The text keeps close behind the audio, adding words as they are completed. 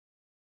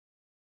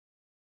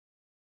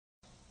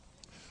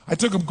I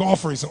took up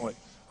golf recently.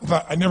 I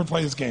thought, I'd never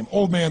play this game.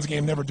 Old man's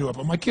game, never do it.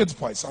 But my kids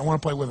play, so I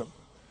want to play with them.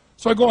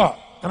 So I go out,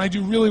 and I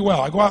do really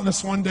well. I go out on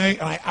this one day,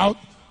 and I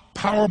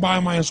out-power by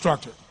my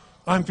instructor.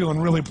 I'm feeling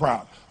really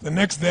proud. The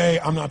next day,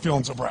 I'm not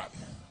feeling so proud.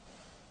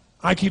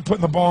 I keep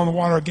putting the ball in the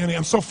water again.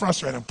 I'm so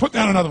frustrated. Put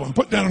down another one.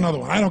 Put down another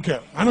one. I don't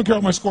care. I don't care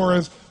what my score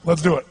is.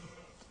 Let's do it.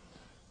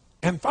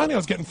 And finally, I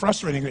was getting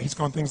frustrated. He's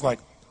going things like,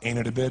 ain't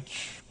it a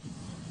bitch?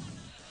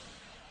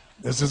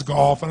 This is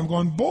golf. And I'm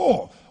going,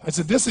 bull. I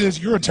said,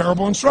 you're a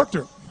terrible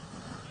instructor.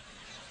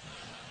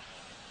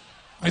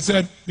 I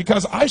said,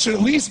 because I should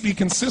at least be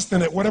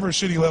consistent at whatever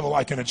shitty level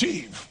I can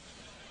achieve.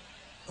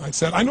 I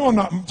said, I know I'm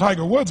not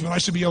Tiger Woods, but I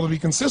should be able to be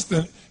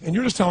consistent, and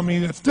you're just telling me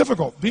it's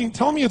difficult.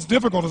 Telling me it's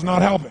difficult is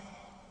not helping.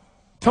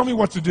 Tell me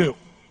what to do.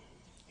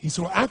 He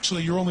said, well,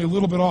 actually, you're only a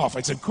little bit off.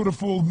 I said, could have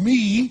fooled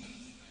me.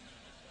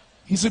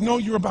 He said, no,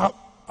 you're about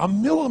a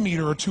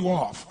millimeter or two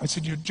off. I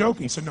said, you're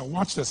joking. He said, no,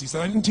 watch this. He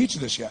said, I didn't teach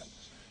you this yet.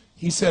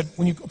 He said,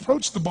 when you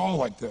approach the ball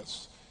like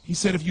this, he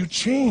said, if you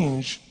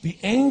change the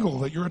angle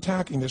that you're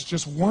attacking this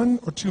just 1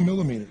 or 2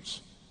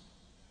 millimeters,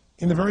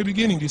 in the very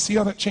beginning, do you see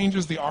how that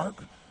changes the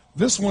arc?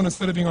 This one,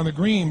 instead of being on the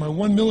green, by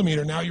 1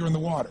 millimeter, now you're in the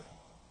water.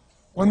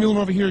 1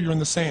 millimeter over here, you're in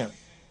the sand.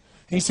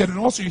 And he said, and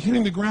also you're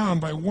hitting the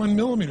ground by 1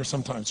 millimeter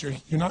sometimes.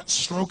 You're not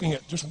stroking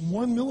it, just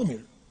 1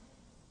 millimeter.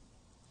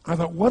 I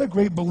thought, what a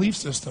great belief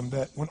system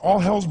that when all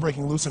hell's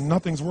breaking loose and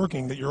nothing's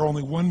working, that you're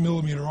only 1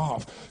 millimeter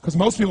off. Because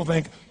most people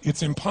think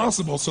it's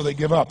impossible, so they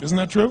give up. Isn't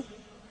that true?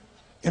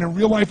 And in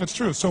real life, it's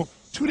true. So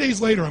 2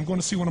 days later, I'm going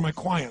to see one of my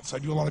clients. I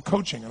do a lot of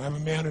coaching, and I have a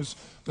man who's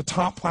the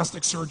top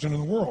plastic surgeon in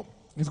the world.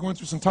 He's going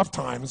through some tough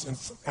times in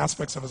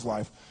aspects of his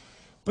life.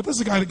 But this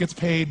is a guy that gets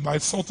paid by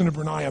Sultan of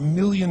Brunei $1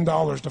 million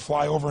to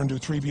fly over and do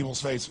 3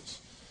 people's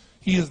faces.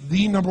 He is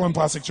the #1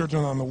 plastic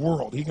surgeon in the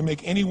world. He can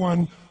make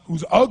anyone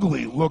who's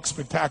ugly look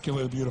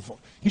spectacularly beautiful.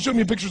 He showed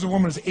me pictures of a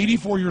woman who's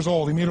 84 years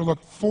old. He made her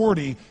look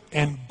 40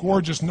 and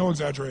gorgeous, no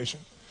exaggeration.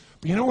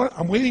 But you know what?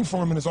 I'm waiting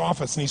for him in his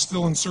office, and he's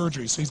still in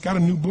surgery. So he's got a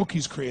new book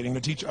he's creating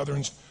to teach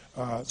other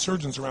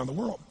surgeons around the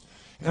world.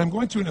 And I'm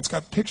going through, and it's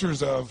got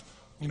pictures of,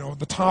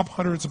 the top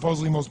 100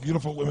 supposedly most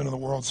beautiful women in the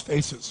world's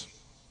faces.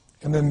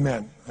 And then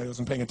men. I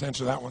wasn't paying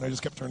attention to that one. I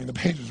just kept turning the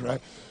pages,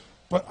 right?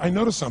 But I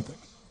noticed something.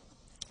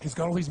 He's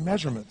got all these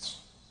measurements.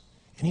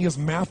 And he has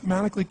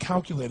mathematically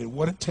calculated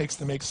what it takes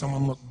to make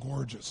someone look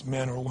gorgeous,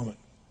 man or woman.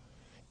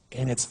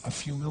 And it's a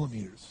few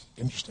millimeters.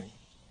 Interesting.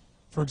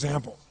 For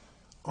example,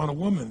 on a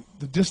woman,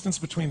 the distance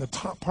between the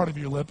top part of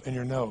your lip and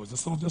your nose,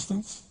 this little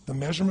distance, the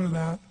measurement of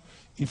that,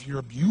 if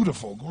you're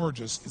beautiful,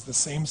 gorgeous, is the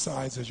same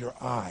size as your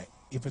eye.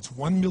 If it's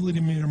 1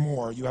 millimeter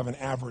more, you have an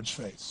average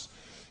face.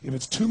 If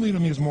it's 2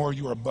 millimeters more,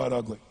 you are butt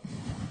ugly.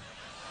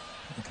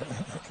 Okay.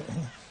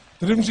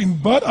 The difference between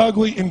butt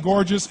ugly and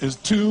gorgeous is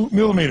 2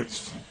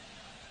 millimeters.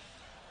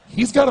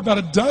 He's got about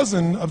a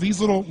dozen of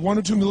these little 1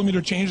 or 2 millimeter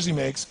changes he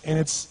makes, and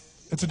it's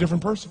a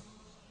different person.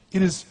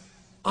 It is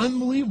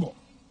unbelievable.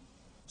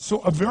 So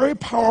a very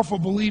powerful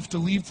belief to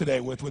leave today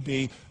with would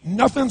be,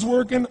 nothing's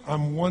working,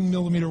 I'm 1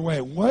 millimeter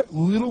away. What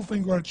little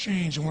thing got to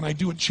change, and when I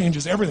do, it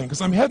changes everything.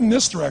 Because I'm heading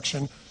this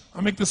direction,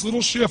 I make this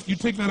little shift. You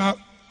take that out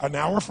an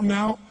hour from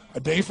now, a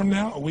day from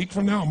now, a week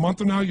from now, a month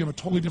from now, you have a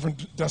totally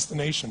different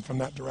destination from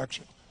that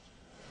direction.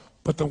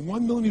 But the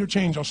 1 millimeter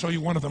change, I'll show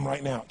you one of them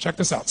right now. Check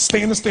this out.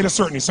 Stay in the state of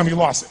certainty. Some of you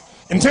lost it.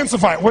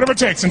 Intensify it, whatever it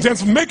takes.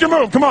 Make your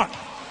move. Come on.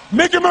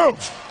 Make your move.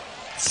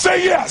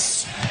 Say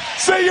yes.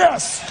 Say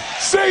yes.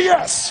 Say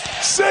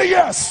yes. Say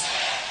yes.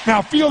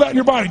 Now feel that in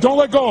your body. Don't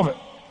let go of it.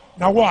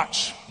 Now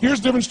watch. Here's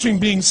the difference between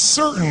being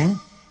certain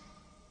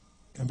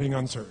and being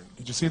uncertain.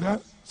 Did you see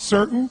that?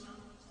 Certain,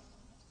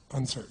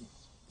 uncertain.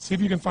 See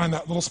if you can find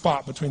that little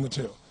spot between the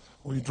two,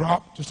 where you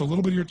drop just a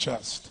little bit of your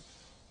chest,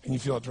 and you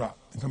feel it drop,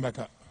 and come back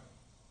up,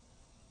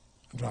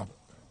 and drop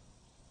it.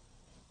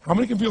 How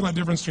many can feel that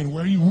difference between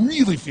where you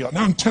really feel it,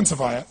 now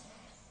intensify it,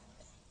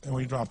 and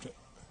where you dropped it?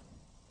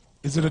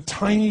 Is it a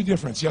tiny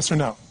difference, yes or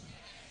no?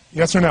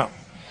 Yes or no?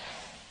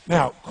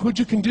 Now, could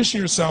you condition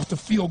yourself to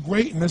feel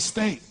great in this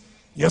state?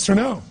 Yes or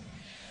no?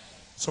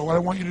 So what I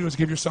want you to do is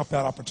give yourself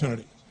that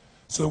opportunity.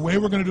 So the way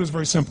we're going to do is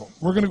very simple.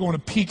 We're going to go into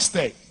peak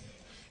state.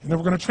 And then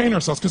we're going to train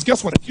ourselves. Because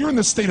guess what? If you're in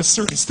this state of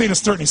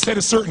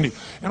certainty,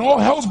 and all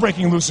hell's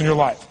breaking loose in your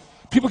life,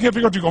 people can't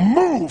figure out, you go,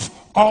 move,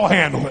 I'll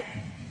handle it.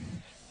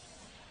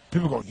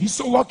 People go, he's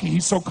so lucky,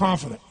 he's so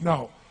confident.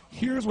 No.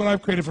 Here's what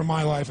I've created for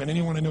my life, and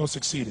anyone I know has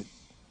succeeded.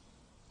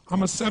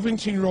 I'm a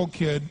 17-year-old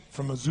kid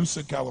from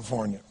Azusa,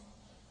 California,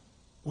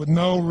 with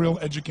no real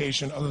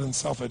education other than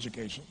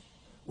self-education,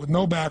 with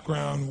no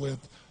background,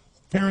 with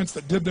parents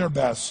that did their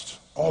best,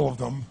 all of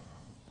them,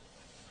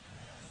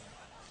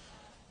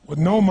 with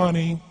no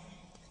money,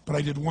 but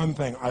I did one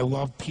thing. I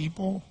loved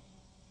people,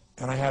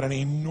 and I had an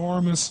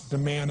enormous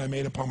demand I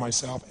made upon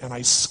myself, and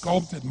I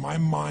sculpted my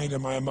mind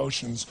and my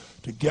emotions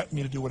to get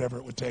me to do whatever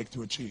it would take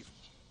to achieve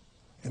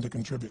and to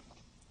contribute.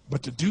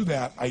 But to do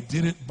that, I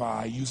did it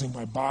by using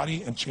my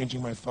body and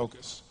changing my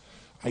focus.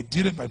 I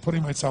did it by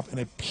putting myself in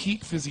a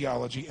peak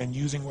physiology and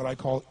using what I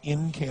call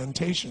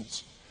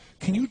incantations.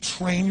 Can you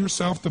train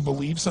yourself to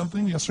believe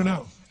something? Yes or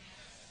no?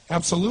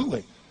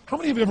 Absolutely. How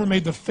many of you ever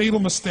made the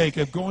fatal mistake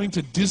of going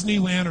to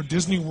Disneyland or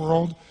Disney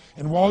World,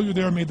 and while you're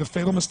there made the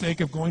fatal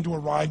mistake of going to a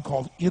ride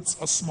called It's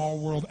a Small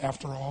World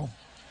After All?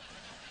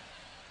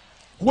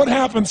 What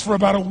happens for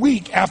about a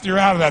week after you're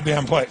out of that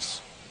damn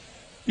place?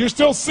 You're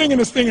still singing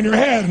this thing in your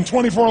head in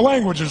 24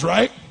 languages,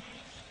 right?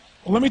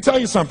 Well, let me tell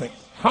you something.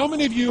 How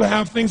many of you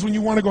have things when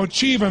you want to go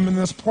achieve them and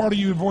this part of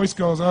your voice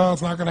goes, oh,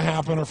 it's not going to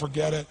happen, or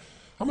forget it?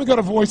 How many got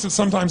a voice that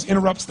sometimes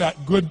interrupts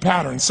that good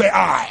pattern? Say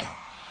I.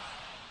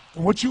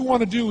 And what you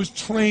want to do is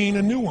train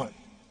a new one.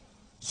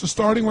 So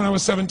starting when I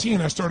was 17,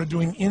 I started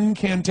doing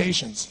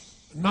incantations,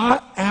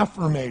 not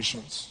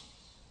affirmations.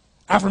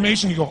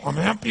 Affirmation, you go, I'm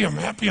happy, I'm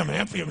happy, I'm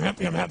happy, I'm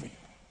happy, I'm happy.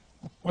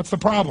 What's the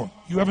problem?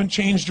 You haven't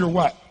changed your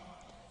what?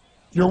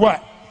 Your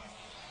what?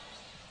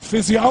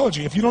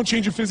 Physiology. If you don't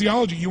change your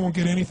physiology, you won't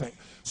get anything.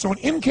 So an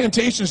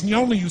incantation is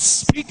not only you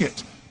speak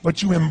it,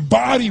 but you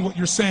embody what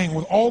you're saying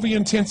with all the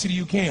intensity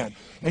you can.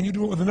 And you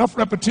do it with enough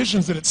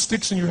repetitions that it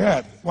sticks in your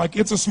head. Like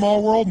It's a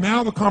Small World,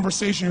 now the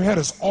conversation in your head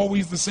is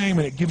always the same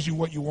and it gives you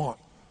what you want.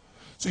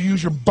 So you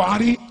use your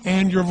body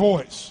and your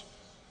voice.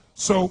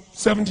 So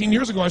 17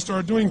 years ago I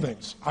started doing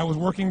things. I was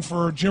working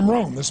for Jim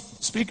Rohn, this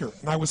speaker,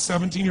 and I was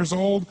 17 years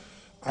old.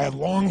 I had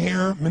long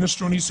hair,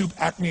 minestrone soup,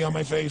 acne on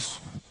my face.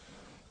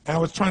 And I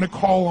was trying to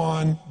call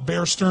on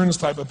Bear Stearns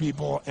type of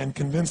people and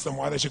convince them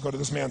why they should go to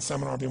this man's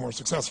seminar and be more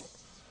successful.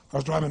 I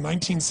was driving a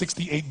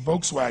 1968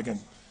 Volkswagen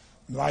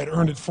that I had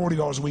earned at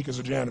 $40 a week as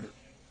a janitor.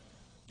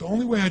 The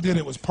only way I did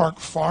it was park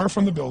far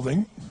from the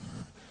building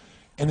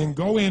and then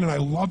go in, and I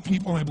love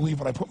people and I believe,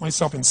 but I put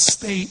myself in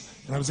state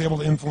and I was able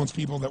to influence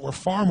people that were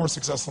far more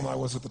successful than I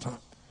was at the time.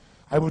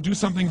 I would do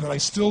something that I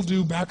still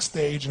do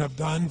backstage and have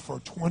done for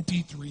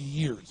 23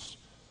 years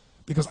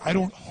because I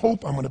don't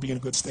hope I'm going to be in a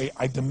good state,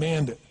 I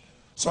demand it.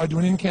 So I do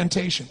an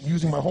incantation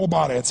using my whole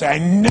body. I'd say, I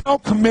now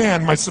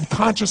command my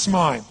subconscious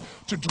mind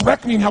to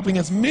direct me in helping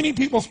as many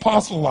people as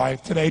possible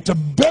alive today to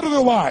better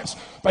their lives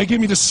by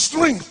giving me the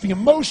strength, the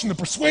emotion, the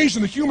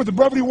persuasion, the humor, the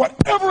brevity,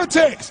 whatever it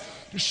takes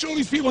to show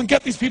these people and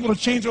get these people to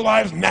change their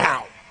lives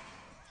now.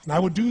 And I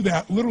would do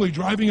that literally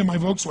driving in my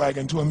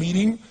Volkswagen to a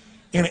meeting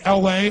in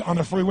LA on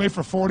the freeway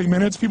for 40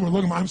 minutes. People are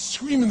looking at me, I'm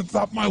screaming at the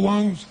top of my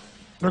lungs.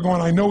 They're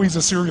going, I know he's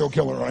a serial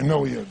killer. I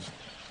know he is.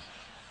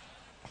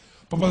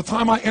 But by the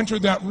time I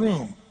entered that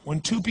room,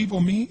 when two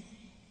people meet,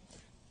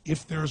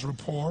 if there's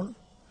rapport,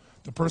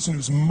 the person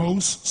who's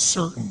most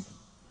certain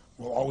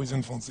will always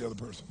influence the other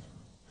person.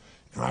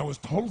 And I was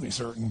totally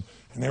certain,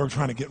 and they were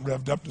trying to get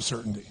revved up to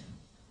certainty.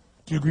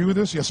 Do you agree with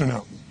this? Yes or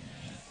no?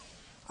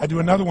 I do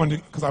another one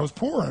because I was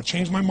poor. I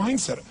changed my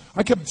mindset.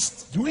 I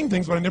kept doing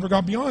things, but I never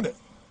got beyond it.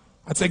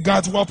 I'd say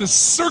God's wealth is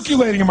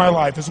circulating in my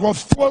life. His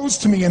wealth flows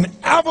to me in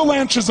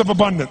avalanches of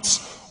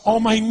abundance. All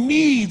my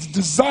needs,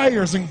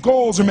 desires, and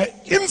goals are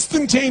met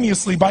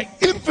instantaneously by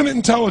infinite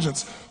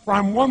intelligence, for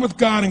I'm one with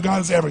God and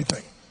God is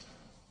everything.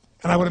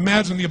 And I would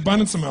imagine the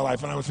abundance of my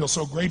life, and I would feel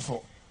so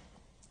grateful.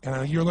 And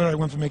a year later, I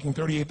went from making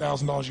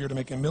 $38,000 a year to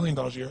making $1 million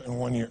a year in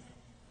 1 year.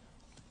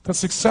 Because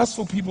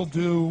successful people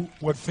do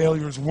what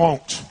failures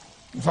won't.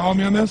 You follow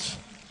me on this?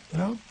 You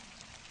know?